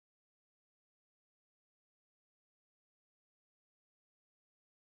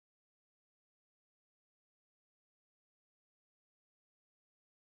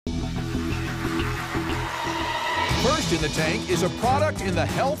in the Tank is a product in the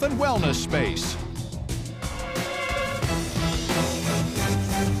health and wellness space.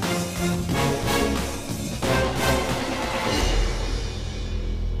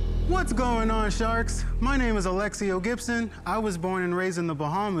 What's going on, sharks? My name is Alexio Gibson. I was born and raised in the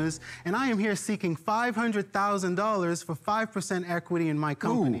Bahamas, and I am here seeking $500,000 for 5% equity in my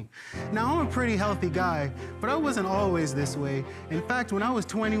company. Ooh. Now, I'm a pretty healthy guy, but I wasn't always this way. In fact, when I was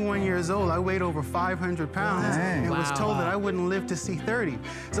 21 years old, I weighed over 500 pounds and was told that I wouldn't live to see 30.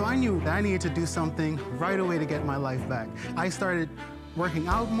 So I knew that I needed to do something right away to get my life back. I started working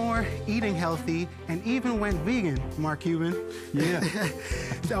out more, eating healthy, and even went vegan, Mark Cuban. Yeah.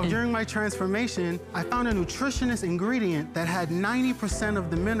 So during my transformation, I found a nutritionist ingredient that had 90%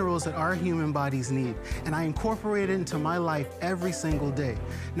 of the minerals that our human bodies need, and I incorporated it into my life every single day.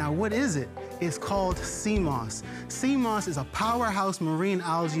 Now, what is it? It's called sea moss. Sea moss is a powerhouse marine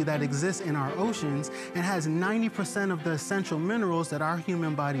algae that exists in our oceans and has 90% of the essential minerals that our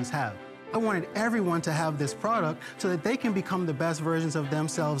human bodies have. I wanted everyone to have this product so that they can become the best versions of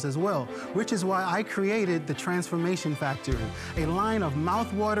themselves as well, which is why I created the Transformation Factory, a line of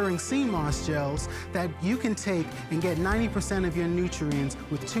mouth-watering sea moss gels that you can take and get 90% of your nutrients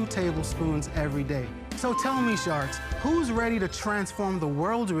with 2 tablespoons every day. So tell me, sharks, who's ready to transform the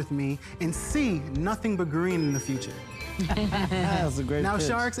world with me and see nothing but green in the future? That's a great Now, pitch.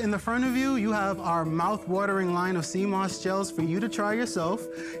 sharks, in the front of you, you have our mouth-watering line of sea moss gels for you to try yourself.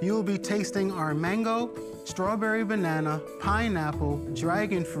 You will be tasting our mango, strawberry banana, pineapple,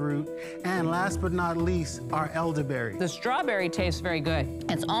 dragon fruit, and last but not least, our elderberry. The strawberry tastes very good.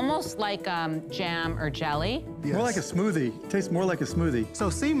 It's almost like jam or jelly. Yes. More like a smoothie. It tastes more like a smoothie.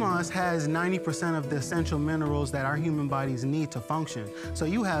 So sea moss has 90% of the essential minerals that our human bodies need to function. So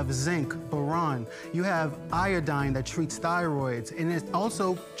you have zinc, boron, you have iodine that treats thyroids, and it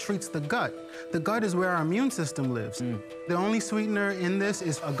also treats the gut. The gut is where our immune system lives. The only sweetener in this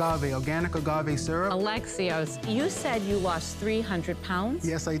is agave, organic agave syrup. Alexios, you said you lost 300 pounds?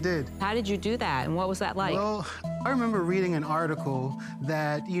 Yes, I did. How did you do that, and what was that like? Well, I remember reading an article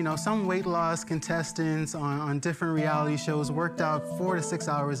that, you know, some weight loss contestants on different reality shows worked out 4 to 6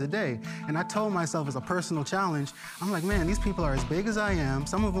 hours a day. And I told myself as a personal challenge, I'm like, man, these people are as big as I am.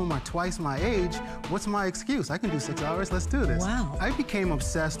 Some of them are twice my age. What's my excuse? I can do 6 hours. Let's do this. Wow. I became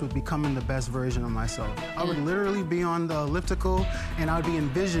obsessed with becoming the best version of myself. I would literally be on the elliptical and I would be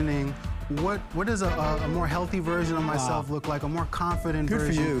envisioning what does a more healthy version of myself look like, a more confident version.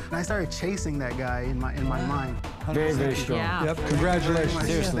 Good for you. And I started chasing that guy in my mind. Very, very strong. Yeah. Yep, congratulations.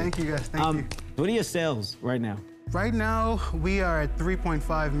 Seriously. Thank you guys, thank you. What are your sales right now? Right now, we are at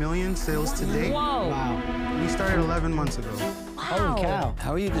 3.5 million sales to date. Whoa. Wow. We started 11 months ago. Holy cow.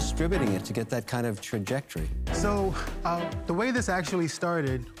 How are you distributing it to get that kind of trajectory? So the way this actually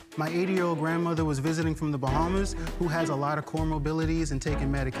started, my 80-year-old grandmother was visiting from the Bahamas, who has a lot of comorbidities and taking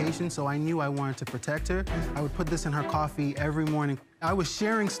medication, so I knew I wanted to protect her. I would put this in her coffee every morning. I was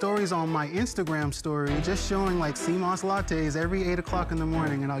sharing stories on my Instagram story, just showing like sea moss lattes every 8 o'clock in the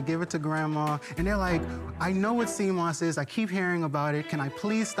morning, and I'll give it to grandma. And they're like, I know what sea moss is, I keep hearing about it, can I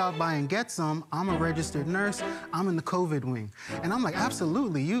please stop by and get some? I'm a registered nurse, I'm in the COVID wing. And I'm like,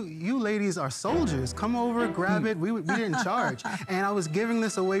 absolutely, you ladies are soldiers, come over, grab it, we didn't charge. And I was giving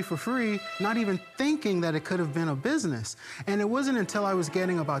this away for free, not even thinking that it could have been a business. And it wasn't until I was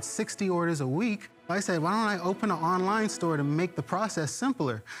getting about 60 orders a week, I said, why don't I open an online store to make the process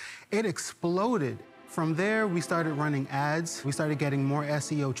simpler? It exploded. From there, we started running ads. We started getting more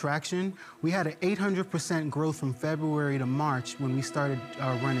SEO traction. We had an 800% growth from February to March when we started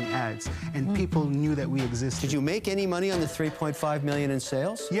running ads, and people knew that we existed. Did you make any money on the 3.5 million in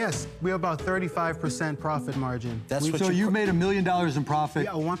sales? Yes, we have about 35% profit margin. That's what So you made $1 million in profit.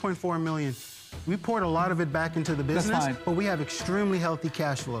 Yeah, 1.4 million. We poured a lot of it back into the business, but we have extremely healthy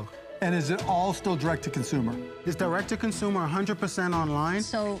cash flow. And is it all still direct to consumer? It's direct to consumer, 100% online.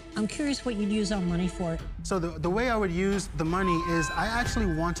 So I'm curious what you'd use our money for. So the way I would use the money is I actually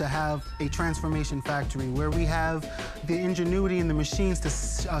want to have a transformation factory where we have the ingenuity and the machines to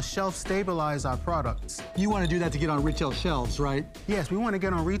shelf stabilize our products. You want to do that to get on retail shelves, right? Yes, we want to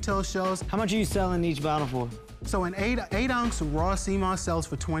get on retail shelves. How much are you selling each bottle for? So an 8-ounce raw sea moss sells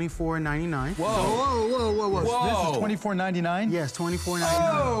for $24.99. Whoa, whoa, whoa, whoa, whoa. This is $24.99? Yes, $24.99.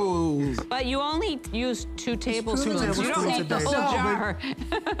 Oh! But you only use 2 tablespoons. You don't tablespoons a need the day. whole No, jar.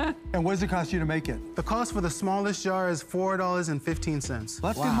 And what does it cost you to make it? The cost for the smallest jar is $4.15.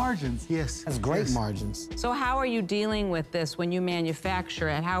 Well, that's good margins. Yes. That's great yes. margins. So how are you dealing with this when you manufacture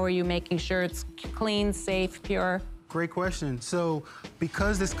it? How are you making sure it's clean, safe, pure? Great question. So,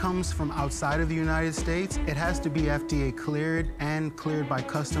 because this comes from outside of the United States, it has to be FDA cleared and cleared by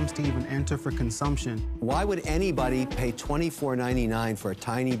customs to even enter for consumption. Why would anybody pay $24.99 for a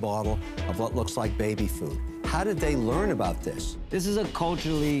tiny bottle of what looks like baby food? How did they learn about this? This is a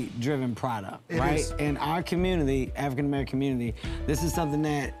culturally driven product, right? is. In our community, African-American community, this is something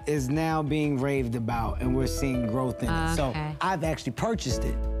that is now being raved about, and we're seeing growth in it. So I've actually purchased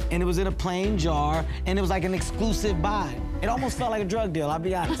it, and it was in a plain jar, and it was like an exclusive buy. It almost felt like a drug deal, I'll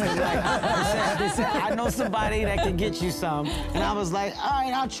be honest. They said, I know somebody that can get you some, and I was like, all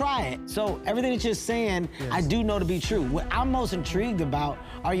right, I'll try it. So everything that you're saying, I do know to be true. What I'm most intrigued about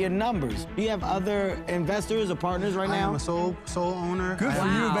are your numbers. Do you have other investors or partners right now? I am a sole owner. Good for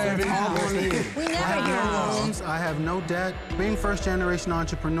you, baby. We never hear those. Loans, I have no debt. Being first-generation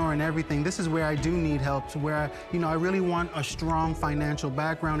entrepreneur and everything, this is where I do need help, to where I really want a strong financial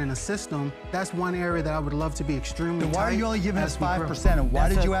background and a system. That's one area that I would love to be extremely Then why are you only giving us 5%? And why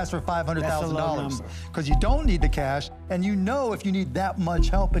did you ask for $500,000? Because you don't need the cash, and you know if you need that much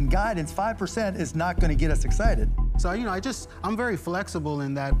help and guidance, 5% is not going to get us excited. So, I'm very flexible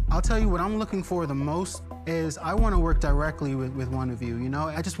in that. I'll tell you what I'm looking for the most is I want to work directly with one of you,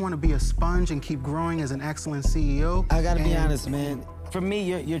 I just want to be a sponge and keep growing as an excellent CEO. I gotta be honest, man. For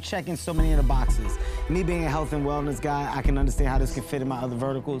me, you're checking so many of the boxes. Me being a health and wellness guy, I can understand how this can fit in my other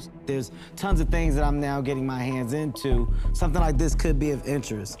verticals. There's tons of things that I'm now getting my hands into. Something like this could be of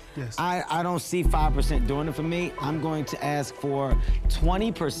interest. Yes. I don't see 5% doing it for me. I'm going to ask for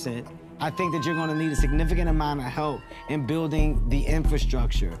 20%. I think that you're going to need a significant amount of help in building the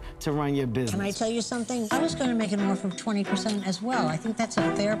infrastructure to run your business. Can I tell you something? I was going to make an offer of 20% as well. I think that's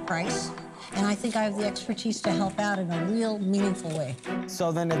a fair price, and I think I have the expertise to help out in a real, meaningful way.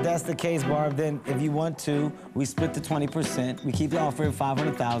 So then if that's the case, Barb, then if you want to, we split the 20%, we keep the offer at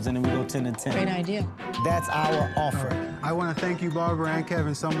 $500,000, and we go 10 and 10. Great idea. That's our offer. I want to thank you, Barbara and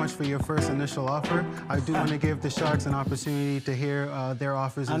Kevin, so much for your first initial offer. I do want to give the Sharks an opportunity to hear their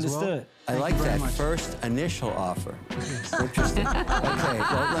offers as well. Understood. I like that first initial offer. Interesting. Okay,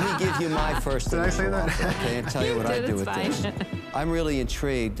 well, let me give you my first initial offer, okay, and tell you what I do with this. I'm really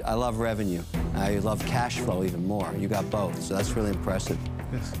intrigued. I love revenue. I love cash flow even more. You got both, so that's really impressive.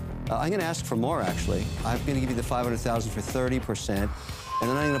 Yes. I'm going to ask for more, actually. I'm going to give you the $500,000 for 30%, and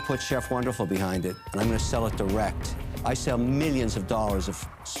then I'm going to put Chef Wonderful behind it, and I'm going to sell it direct. I sell millions of dollars of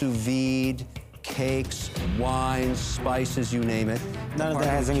sous vide, cakes, wines, spices, you name it. None of that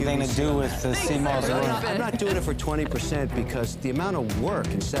has anything to do with the CMOS. I'm not doing it for 20% because the amount of work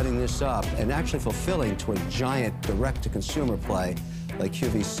in setting this up and actually fulfilling to a giant direct-to-consumer play like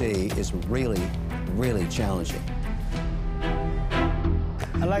QVC is really, really challenging.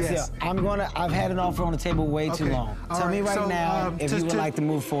 Alexia, Yes. I've had an offer on the table way too long. Tell me right now if you would like to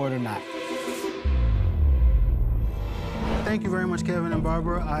move forward or not. Thank you very much, Kevin and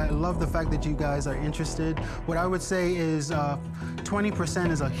Barbara. I love the fact that you guys are interested. What I would say is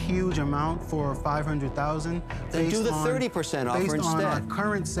 20% is a huge amount for $500,000. Then do the 30% offer based instead. on our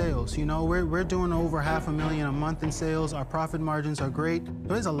current sales. We're doing over $500,000 a month in sales. Our profit margins are great.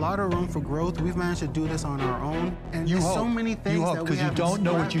 There's a lot of room for growth. We've managed to do this on our own. And there's so many things that we have. Because you don't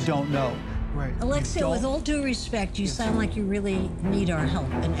know what you don't know. Right. Alexia, with all due respect, you sound like you really need our help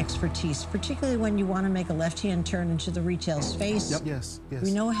and expertise, particularly when you want to make a left-hand turn into the retail space. Yep. Yes.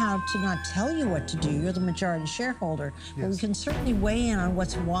 We know how to not tell you what to do. You're the majority shareholder. But we can certainly weigh in on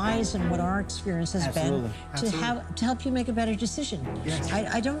what's wise and what our experience has been to help you make a better decision. Yes.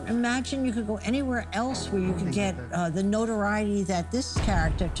 I don't imagine you could go anywhere else where you could get the notoriety that this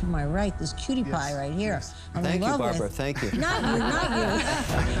character to my right, this cutie pie right here, I'm in Thank you, love Barbara. with. Thank you. Not you, not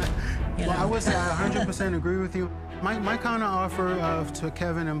you. Well, I would say I 100% agree with you. My counter offer to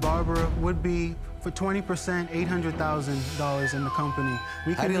Kevin and Barbara would be for 20%, $800,000 in the company.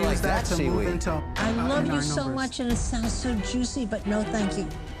 We How can do you use like that that, to move seaweed? into I love in you our so numbers. much, and it sounds so juicy, but no, thank you.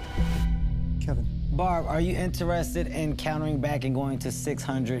 Kevin. Barb, are you interested in countering back and going to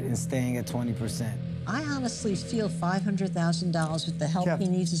 600 and staying at 20%? I honestly feel $500,000 with the help he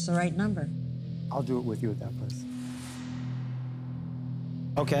needs is the right number. I'll do it with you at that price.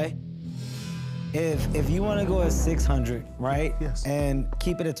 Okay. If you want to go at 600, right? Yes. And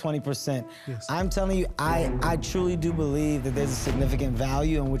keep it at 20%. Yes. I'm telling you, I truly do believe that there's a significant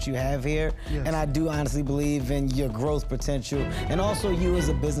value in what you have here. Yes. And I do honestly believe in your growth potential and also you as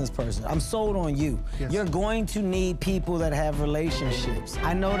a business person. I'm sold on you. Yes. You're going to need people that have relationships.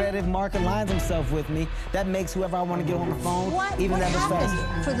 I know that if Mark aligns himself with me, that makes whoever I want to get on the phone even that much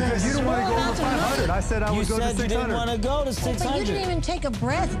faster. Because you don't want to go over 500. I said I would go to 600. You said you didn't want to go to 600. But you didn't even take a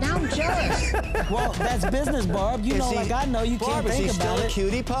breath. Now I'm jealous. Well, that's business, Barb. You know, like I know, you can't think about it. Is he still a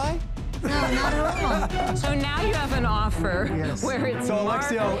cutie pie? No, not at all. So now you have an offer where it's So Mark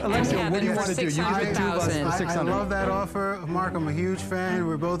Alexio, and what do Kevin you for want to do? You can do us for 600. I love that offer. Mark, I'm a huge fan.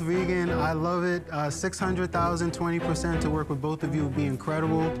 We're both vegan. I love it. 600,000, 20% to work with both of you would be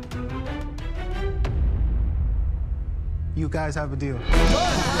incredible. You guys have a deal.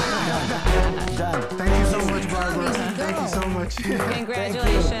 Done. Thank you so much, Barbara. Thank you so much.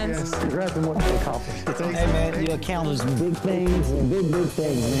 Congratulations. Yes. Congrats on what you accomplished. Hey, man, you accomplished big things, big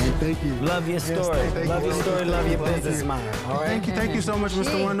things, man. Thank you. Love your story. Thank Love you. your story, love your business mind, all right? Thank you so much,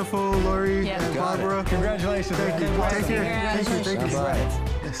 Mr. Wonderful, Lori, and Barbara. Congratulations. Thank you. Take care. Thank you.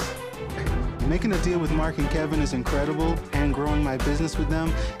 Yes. Making a deal with Mark and Kevin is incredible, and growing my business with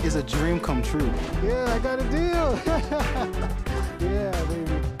them is a dream come true. Yeah, I got a deal. Yeah,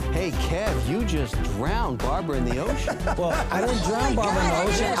 baby. Hey, Kev, you just drowned Barbara in the ocean. Well, I didn't drown Barbara in the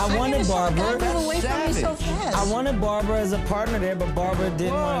ocean. I wanted Barbara. Got away from me so fast. I wanted Barbara as a partner there, but Barbara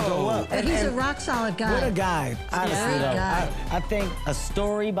didn't want to go up. But he's a rock solid guy. What a guy, honestly, though. I think a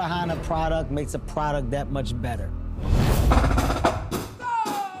story behind a product makes a product that much better.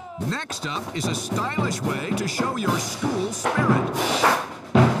 Next up is a stylish way to show your school spirit.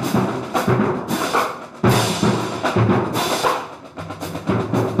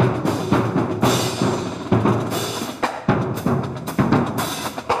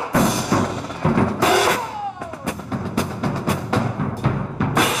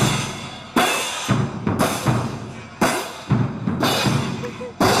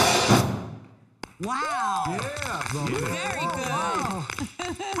 Wow. Very good.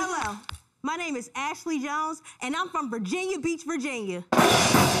 Hello, my name is Ashley Jones, and I'm from Virginia Beach, Virginia. I'm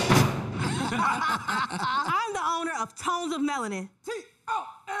the owner of Tones of Melanin.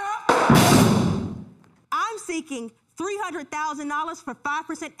 I'm seeking $300,000 for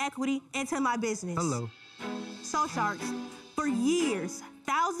 5% equity into my business. Hello. So, Sharks, for years,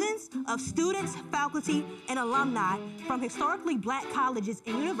 thousands of students, faculty, and alumni from historically black colleges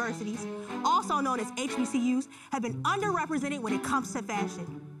and universities, also known as HBCUs, have been underrepresented when it comes to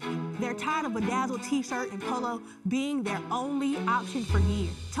fashion. They're tired of bedazzled t-shirt and polo being their only option for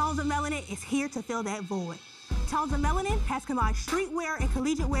years. Tones of Melanin is here to fill that void. Tones of Melanin has combined streetwear and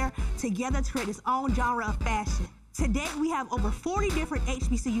collegiate wear together to create its own genre of fashion. To date, we have over 40 different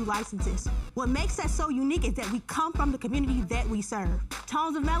HBCU licenses. What makes us so unique is that we come from the community that we serve.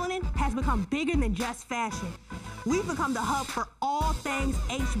 Tones of Melanin has become bigger than just fashion. We've become the hub for all things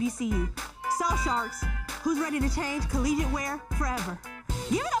HBCU. So, Sharks, who's ready to change collegiate wear forever?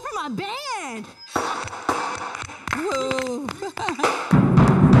 Give it up for my band! Woo.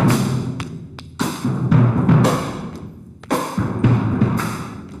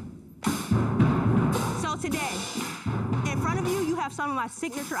 So today, in front of you, you have some of my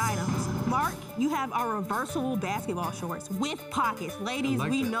signature items. Mark, you have our reversible basketball shorts with pockets. Ladies,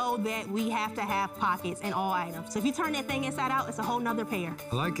 we know that we have to have pockets in all items. So if you turn that thing inside out, it's a whole nother pair.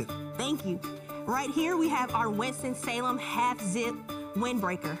 I like it. Thank you. Right here, we have our Winston-Salem half-zip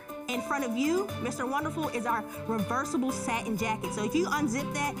windbreaker. In front of you, Mr. Wonderful, is our reversible satin jacket. So if you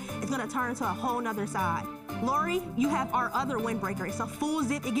unzip that, it's gonna turn to a whole nother side. Lori, you have our other windbreaker. It's a full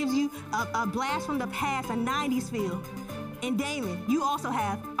zip. It gives you a blast from the past, a 90s feel. And Damon, you also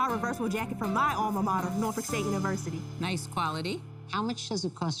have our reversible jacket from my alma mater, Norfolk State University. Nice quality. How much does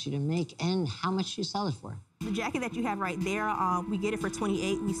it cost you to make, and how much do you sell it for? The jacket that you have right there, we get it for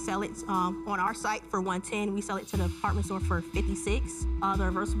 $28. We sell it on our site for $110. We sell it to the department store for $56. The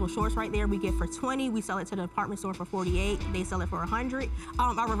reversible shorts right there, we get for $20. We sell it to the department store for $48. They sell it for $100.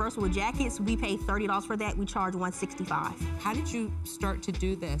 Our reversible jackets, we pay $30 for that. We charge $165. How did you start to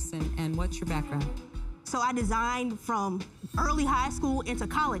do this, and what's your background? So I designed from early high school into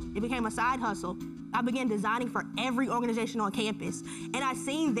college. It became a side hustle. I began designing for every organization on campus. And I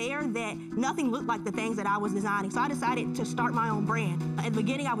seen there that nothing looked like the things that I was designing. So I decided to start my own brand. At the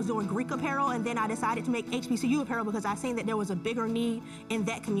beginning, I was doing Greek apparel, and then I decided to make HBCU apparel because I seen that there was a bigger need in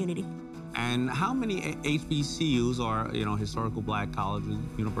that community. And how many HBCUs are, historical black colleges,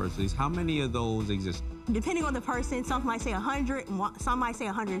 universities, how many of those exist? Depending on the person, some might say 100, some might say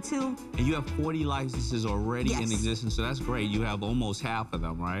 102. And you have 40 licenses already Yes. in existence, so that's great. You have almost half of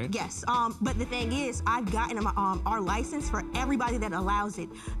them, right? Yes, but the thing is, I've gotten our license for everybody that allows it.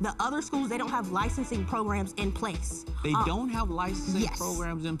 The other schools, they don't have licensing programs in place. They don't have licensing yes.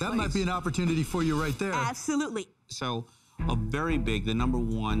 programs in place? That might be an opportunity for you right there. Absolutely. So, the number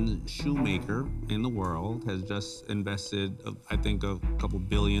one shoemaker in the world has just invested, I think, a couple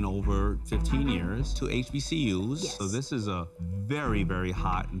billion over 15 years to HBCUs. Yes. So this is a very, very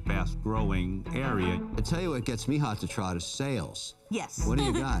hot and fast-growing area. I tell you what gets me hot to trot is sales. Yes. What do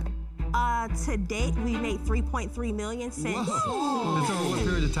you got? To date, we made $3.3 million since. Whoa. That's over what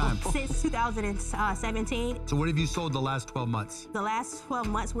period of time? Since 2017. So what have you sold the last 12 months? The last 12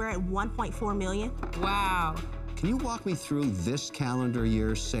 months, we're at $1.4 million. Wow. Can you walk me through this calendar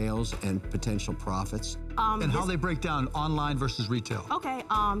year's sales and potential profits? And how they break down online versus retail. Okay,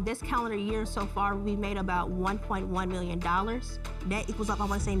 this calendar year so far, we made about $1.1 million. That equals up, I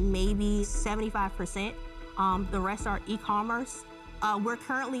want to say, maybe 75%. The rest are e-commerce. We're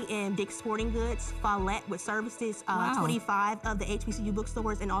currently in Dick's Sporting Goods, Follett with services, 25 of the HBCU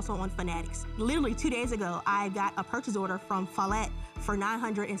bookstores, and also on Fanatics. Literally 2 days ago, I got a purchase order from Follett for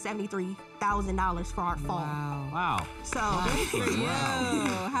 $973,000 for our fall. Wow. So, Good for you.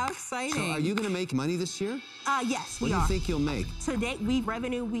 How exciting. So are you going to make money this year? yes, What we do are. you think you'll make? To date, we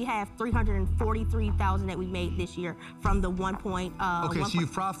have $343,000 that we made this year from the Okay, so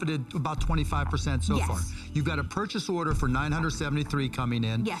you've profited about 25% so far. You've got a purchase order for $973 coming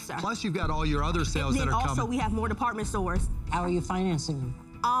in. Yes, sir. Plus you've got all your other sales that are also, coming. we have more department stores. How are you financing them?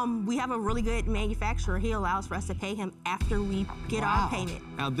 We have a really good manufacturer. He allows for us to pay him after we get our payment.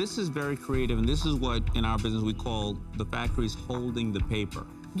 Now, this is very creative, and this is what, in our business, we call the factories holding the paper.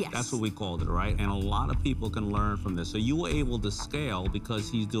 Yes. That's what we called it, right? And a lot of people can learn from this. So you were able to scale because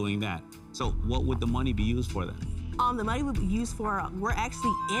he's doing that. So what would the money be used for then? The money would be used for, we're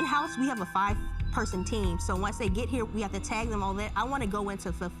actually in-house. We have a 5-person team. So once they get here, we have to tag them all that. I want to go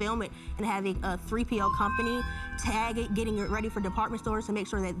into fulfillment and having a 3PL company, tag it, getting it ready for department stores to make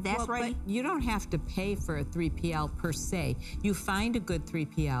sure that that's ready. But you don't have to pay for a 3PL per se. You find a good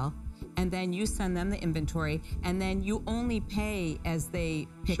 3PL, and then you send them the inventory, and then you only pay as they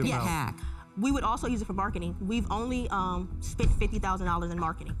pick and pack. We would also use it for marketing. We've only spent $50,000 in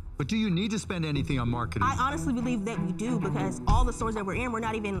marketing. But do you need to spend anything on marketing? I honestly believe that we do, because all the stores that we're in,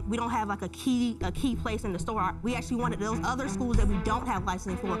 we don't have like a key place in the store. We actually wanted those other schools that we don't have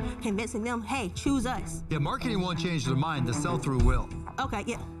licensing for, convincing them, hey, choose us. Yeah, marketing won't change their mind. The sell-through will. Okay,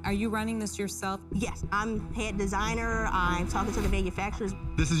 yeah. Are you running this yourself? Yes, I'm head designer. I'm talking to the manufacturers.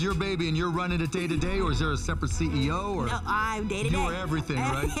 This is your baby and you're running it day to day, or is there a separate CEO? Or no, I'm day to day. You're everything,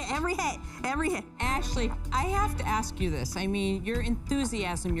 right? Every head. Ashley, I have to ask you this. I mean, your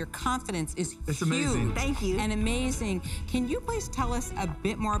enthusiasm, your confidence is It's amazing. Thank you. And amazing. Can you please tell us a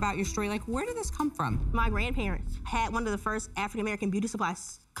bit more about your story? Like, where did this come from? My grandparents had one of the first African-American beauty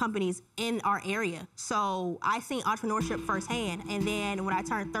supplies companies in our area. So I seen entrepreneurship firsthand. And then when I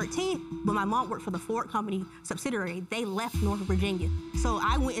turned 13, when my mom worked for the Ford company subsidiary, they left Norfolk, Virginia. So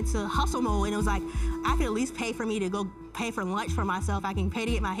I went into hustle mode, and it was like, I could at least pay for me to go pay for lunch for myself. I can pay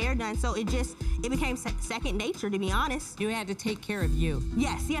to get my hair done. So it became second nature, to be honest. You had to take care of you.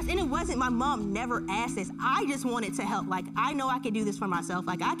 Yes. And it wasn't, my mom never asked this. I just wanted to help. Like, I know I can do this for myself.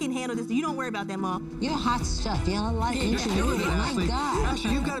 Like, I can handle this. You don't worry about that, Mom. You're hot stuff. You're a lot of ingenuity. My God.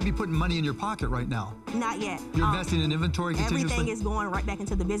 Ashley, you've got to be putting money in your pocket right now. Not yet. You're investing in inventory continuously? Everything is going right back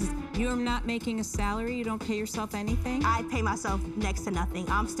into the business. You're not making a salary? You don't pay yourself anything? I pay myself next to nothing.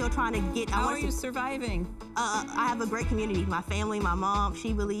 I'm still trying to get... How are you surviving? I have a great community. My family, my mom,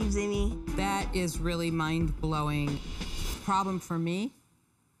 she believes in me. That is really mind-blowing. Problem for me,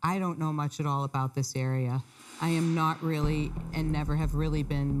 I don't know much at all about this area. I am not really, and never have really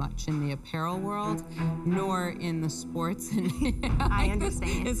been much in the apparel world, nor in the sports. I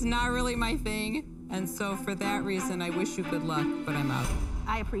understand. It's not really my thing. And so for that reason, I wish you good luck, but I'm out.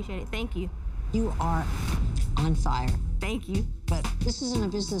 I appreciate it. Thank you. You are on fire. Thank you. But this isn't a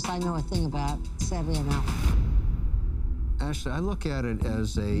business I know a thing about. Sadly, I'm out. Ashley, I look at it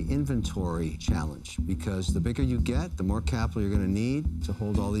as a inventory challenge, because the bigger you get, the more capital you're going to need to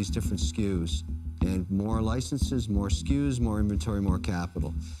hold all these different SKUs. And more licenses, more SKUs, more inventory, more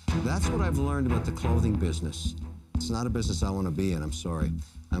capital. That's what I've learned about the clothing business. It's not a business I want to be in. I'm sorry.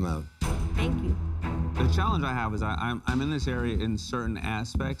 I'm out. Thank you. The challenge I have is I'm in this area in certain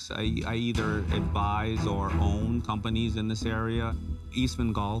aspects. I either advise or own companies in this area.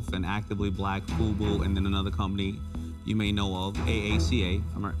 Eastman Golf and Actively Black, FUBU, and then another company you may know of, AACA.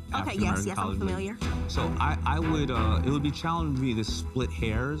 Okay, yes, I'm familiar. So I would, it would be challenging for me to split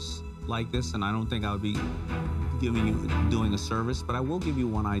hairs like this, and I don't think I would be doing a service, but I will give you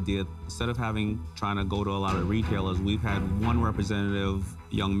one idea. Instead of trying to go to a lot of retailers, we've had one representative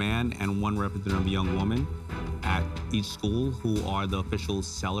young man and one representative young woman at each school who are the official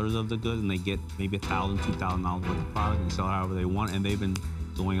sellers of the goods, and they get maybe $1,000, $2,000 worth of product and sell it however they want, and they've been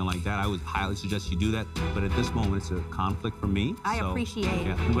doing it like that. I would highly suggest you do that, but at this moment, it's a conflict for me. I appreciate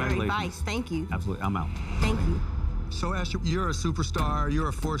your advice. Thank you. Absolutely, I'm out. Thank you. So, Asher, you're a superstar. You're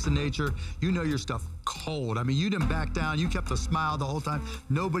a force of nature. You know your stuff cold. I mean, you didn't back down. You kept a smile the whole time.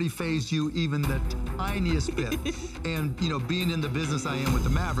 Nobody fazed you even the tiniest bit. And, you know, being in the business I am with the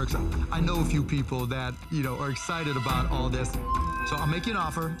Mavericks, I know a few people that, you know, are excited about all this. So I'll make you an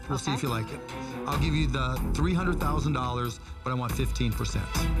offer. We'll see if you like it. I'll give you the $300,000, but I want 15%.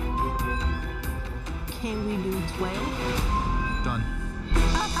 Can we do 12? Done.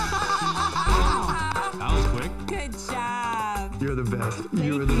 That was quick. Good job. You're the best.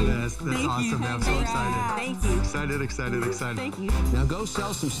 You're the best. That's awesome. I'm so excited. Thank you. Excited, excited, excited. Thank you. Now go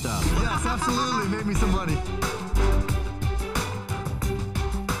sell some stuff. Yes, absolutely. Make me some money.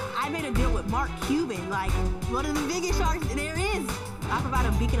 I made a deal with Mark Cuban, like one of the biggest sharks there is. I provide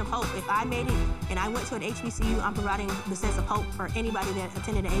a beacon of hope. If I made it and I went to an HBCU, I'm providing the sense of hope for anybody that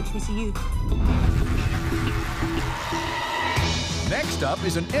attended an HBCU. Next up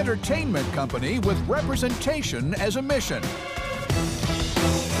is an entertainment company with representation as a mission.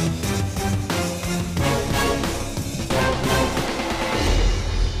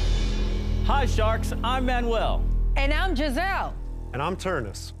 Hi, Sharks. I'm Manuel. And I'm Giselle. And I'm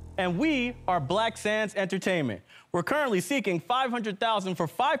Turnus. And we are Black Sands Entertainment. We're currently seeking $500,000 for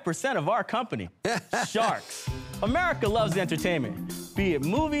 5% of our company. Sharks. America loves entertainment, be it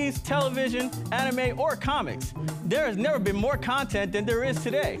movies, television, anime, or comics. There has never been more content than there is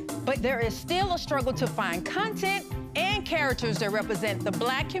today. But there is still a struggle to find content and characters that represent the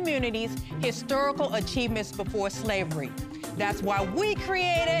Black community's historical achievements before slavery. That's why we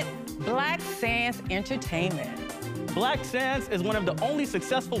created Black Sands Entertainment. Black Sands is one of the only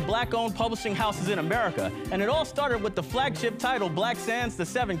successful Black-owned publishing houses in America, and it all started with the flagship title, Black Sands, The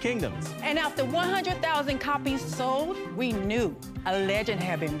Seven Kingdoms. And after 100,000 copies sold, we knew a legend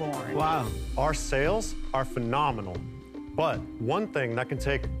had been born. Wow. Our sales are phenomenal. But one thing that can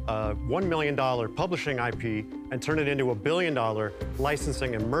take a $1 million publishing IP and turn it into a $1 billion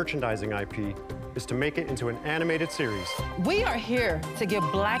licensing and merchandising IP is to make it into an animated series. We are here to give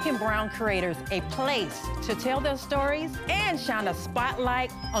Black and brown creators a place to tell their stories and shine a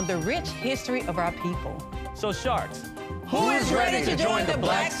spotlight on the rich history of our people. So, Sharks, who is ready to join the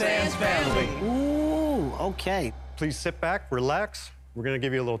Black Sands family? Ooh, okay. Please sit back, relax. We're gonna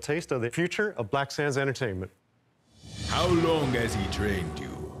give you a little taste of the future of Black Sands Entertainment. How long has he trained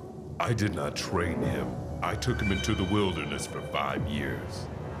you? I did not train him. I took him into the wilderness for 5 years.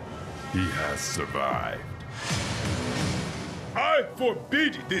 He has survived. I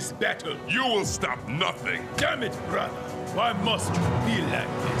forbid this battle. You will stop nothing. Damn it, brother. Why must you be like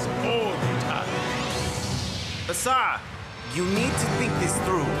this all the time? Asar, you need to think this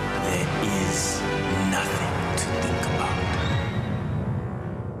through. There is nothing to think about.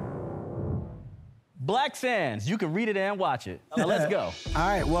 Black Sands, you can read it and watch it. Now let's go. All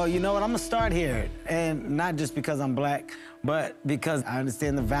right, well, you know what? I'm gonna start here. And not just because I'm Black, but because I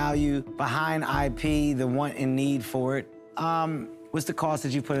understand the value behind IP, the want and need for it. What's the cost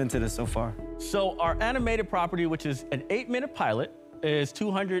that you put into this so far? So our animated property, which is an 8-minute pilot, is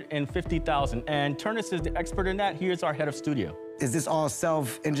 $250,000. And Turnus is the expert in that. He is our head of studio. Is this all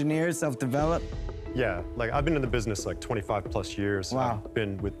self-engineered, self-developed? Yeah, like I've been in the business like 25 plus years. Wow. I've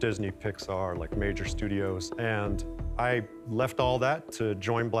been with Disney, Pixar, like major studios. And I left all that to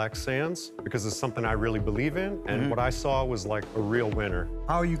join Black Sands because it's something I really believe in. And what I saw was like a real winner.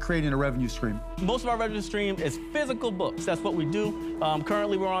 How are you creating a revenue stream? Most of our revenue stream is physical books. That's what we do.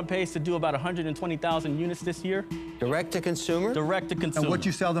 Currently, we're on pace to do about 120,000 units this year. Direct to consumer? Direct to consumer. And what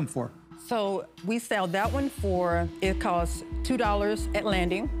you sell them for? So we sell that one for, it costs $2 at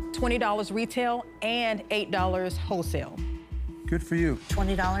landing, $20 retail, and $8 wholesale. Good for you.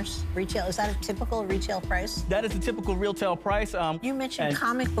 $20 retail, is that a typical retail price? That is the typical retail price. You mentioned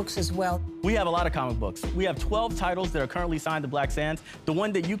comic books as well. We have a lot of comic books. We have 12 titles that are currently signed to Black Sands. The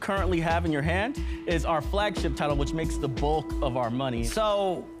one that you currently have in your hand is our flagship title, which makes the bulk of our money.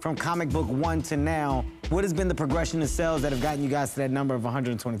 So, from comic book 1 to now, what has been the progression of sales that have gotten you guys to that number of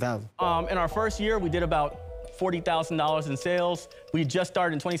 120,000? In our first year, we did about $40,000 in sales. We just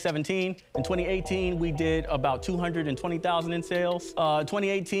started in 2017. In 2018, we did about $220,000 in sales.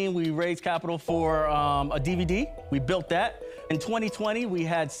 2018, we raised capital for a DVD. We built that. In 2020, we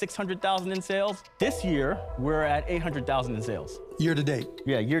had $600,000 in sales. This year, we're at $800,000 in sales. Year to date?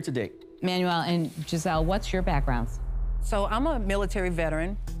 Yeah, year to date. Manuel and Giselle, what's your backgrounds? So I'm a military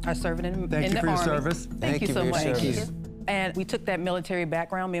veteran. I served in the Army. Thank you for your service. Thank you so much. Thank you. And we took that military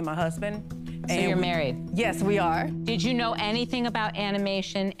background, me and my husband. So you're married? Yes, we are. Did you know anything about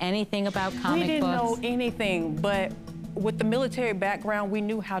animation, anything about comic books? We didn't know anything, but with the military background, we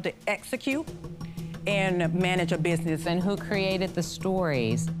knew how to execute and manage a business. And who created the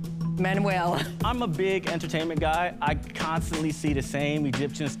stories? Manuel. I'm a big entertainment guy. I constantly see the same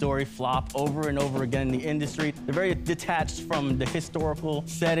Egyptian story flop over and over again in the industry. They're very detached from the historical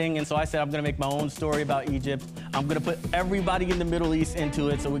setting, and so I said I'm gonna make my own story about Egypt. I'm gonna put everybody in the Middle East into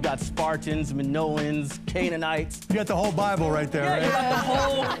it. So we got Spartans, Minoans, Canaanites. You got the whole Bible right there, right?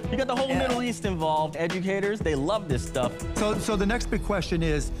 You got the whole Middle East involved. Educators, they love this stuff. So the next big question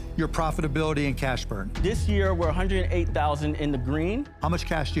is your profitability and cash burn. This year, we're 108,000 in the green. How much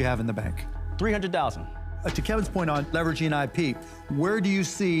cash do you have in the bank? 300,000. To Kevin's point on leveraging IP, where do you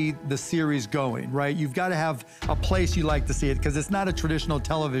see the series going, right? You've got to have a place you like to see it, because it's not a traditional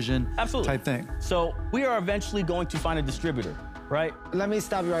television type thing. So we are eventually going to find a distributor, right? Let me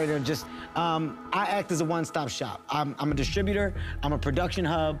stop you right there. Just, I act as a one-stop shop. I'm a distributor, I'm a production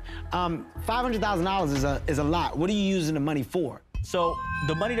hub. $500,000 is a lot. What are you using the money for? So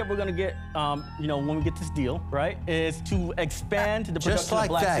the money that we're gonna get, when we get this deal, right, is to expand the production Just like of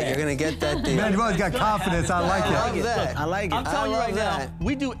Black that, Sand. you're gonna get that deal. Manuel's got confidence. I like it. I love that. I like it. I'm telling you right that. now,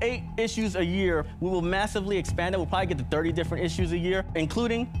 we do 8 issues a year. We will massively expand it. We'll probably get to 30 different issues a year,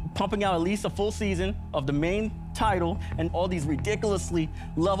 including pumping out at least a full season of the main title and all these ridiculously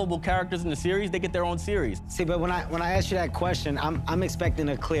lovable characters in the series. They get their own series. See, but when I ask you that question, I'm expecting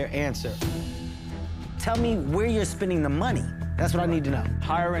a clear answer. Tell me where you're spending the money. That's what I need to know.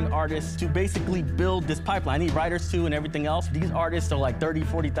 Hiring artists to basically build this pipeline. I need writers too and everything else. These artists are like $30,000,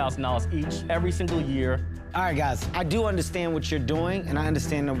 $40,000 each every single year. All right, guys, I do understand what you're doing, and I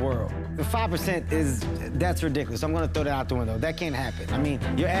understand the world. The 5% that's ridiculous. I'm gonna throw that out the window. That can't happen. I mean,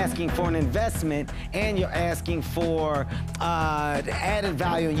 you're asking for an investment, and you're asking for added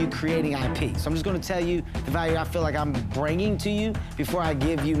value in you creating IP. So I'm just gonna tell you the value I feel like I'm bringing to you before I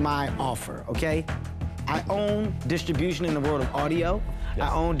give you my offer, okay? I own distribution in the world of audio. Yes.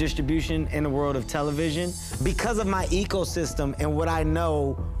 I own distribution in the world of television. Because of my ecosystem and what I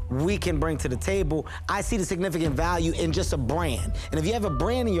know we can bring to the table, I see the significant value in just a brand. And if you have a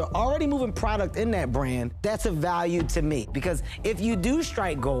brand and you're already moving product in that brand, that's a value to me. Because if you do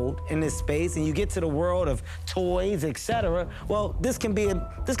strike gold in this space and you get to the world of toys, etc., well, this can be a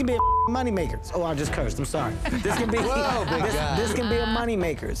moneymaker. Oh, I just cursed, I'm sorry. This can be, Whoa, big guy. This can be a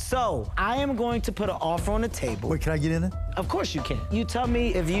moneymaker. So I am going to put an offer on the table. Wait, can I get in it? Of course you can. You tell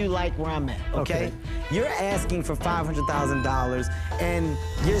me if you like where I'm at, okay? You're asking for $500,000, and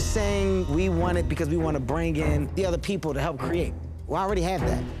you're saying we want it because we want to bring in the other people to help create. Well, I already have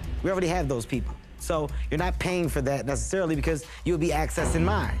that. We already have those people. So you're not paying for that necessarily because you'll be accessing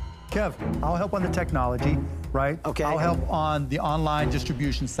mine. Kev, I'll help on the technology, right? Okay. I'll help on the online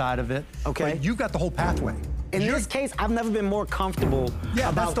distribution side of it. Okay. But you've got the whole pathway. In this case, I've never been more comfortable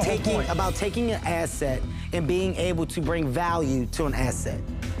about taking an asset and being able to bring value to an asset.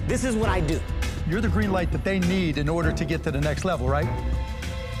 This is what I do. You're the green light that they need in order to get to the next level, right?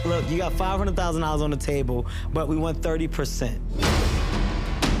 Look, you got $500,000 on the table, but we want 30%.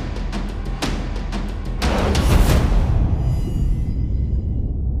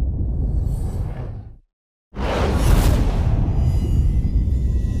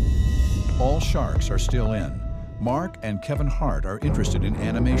 All sharks are still in. Mark and Kevin Hart are interested in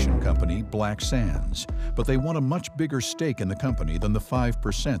animation company Black Sands, but they want a much bigger stake in the company than the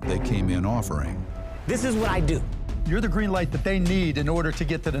 5% they came in offering. This is what I do. You're the green light that they need in order to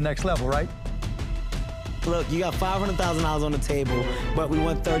get to the next level, right? Look, you got $500,000 on the table, but we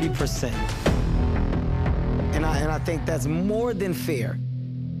want 30%. And I think that's more than fair.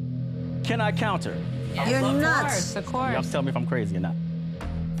 Can I counter? You're nuts. Of course. You have to tell me if I'm crazy or not.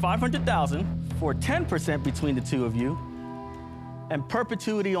 $500,000 for 10% between the two of you, and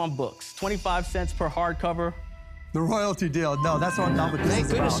perpetuity on books, 25 cents per hardcover. The royalty deal. No, that's not what this is about. Thank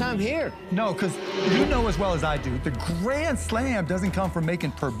goodness I'm here. No, because you know as well as I do, the grand slam doesn't come from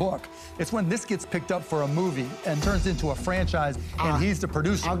making per book. It's when this gets picked up for a movie and turns into a franchise, and he's the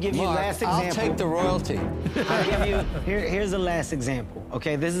producer. I'll give you Mark, last example. I'll take the royalty. I'll give you, here's the last example,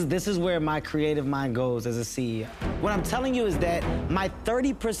 okay? This is where my creative mind goes as a CEO. What I'm telling you is that my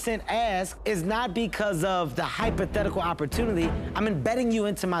 30% ask is not because of the hypothetical opportunity. I'm embedding you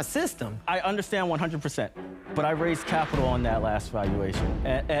into my system. I understand 100%, but I raised capital on that last valuation.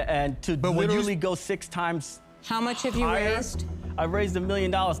 And to literally go 6 times How much have you raised? I raised $1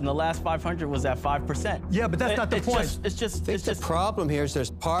 million, and the last 500 was at 5%. Yeah, but that's not the point. I think the problem here is there's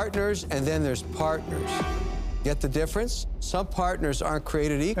partners and then there's partners. Get the difference? Some partners aren't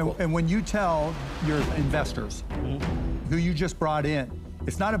created equal. And when you tell your investors who you just brought in,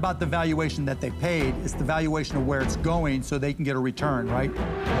 it's not about the valuation that they paid, it's the valuation of where it's going so they can get a return, right?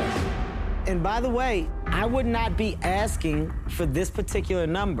 And by the way, I would not be asking for this particular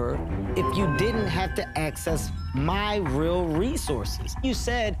number if you didn't have to access my real resources. You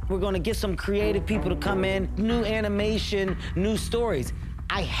said we're gonna get some creative people to come in, new animation, new stories.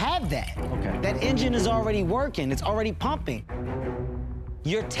 I have that. Okay. That engine is already working, it's already pumping.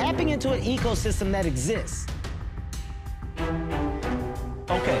 You're tapping into an ecosystem that exists.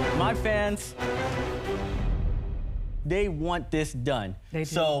 Okay, my fans, they want this done. They do.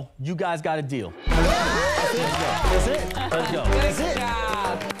 So you guys got a deal. That's it. Let's go. That's it.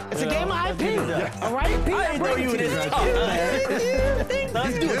 It's a game of IP. All right? I didn't know you were this tough, man.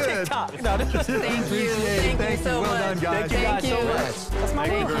 Let's do a TikTok. No, this is Thank you. Thank you so Well much. done, guys. Thank you guys so much. That's my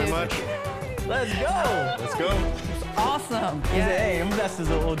Thank you word. very much. Let's go. Let's go. Awesome. He said, hey, investors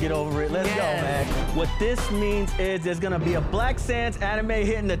will get over it. Let's go, man. What this means is there's gonna be a Black Sands anime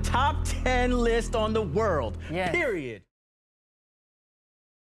hitting the top 10 list on the world. Yes. Period.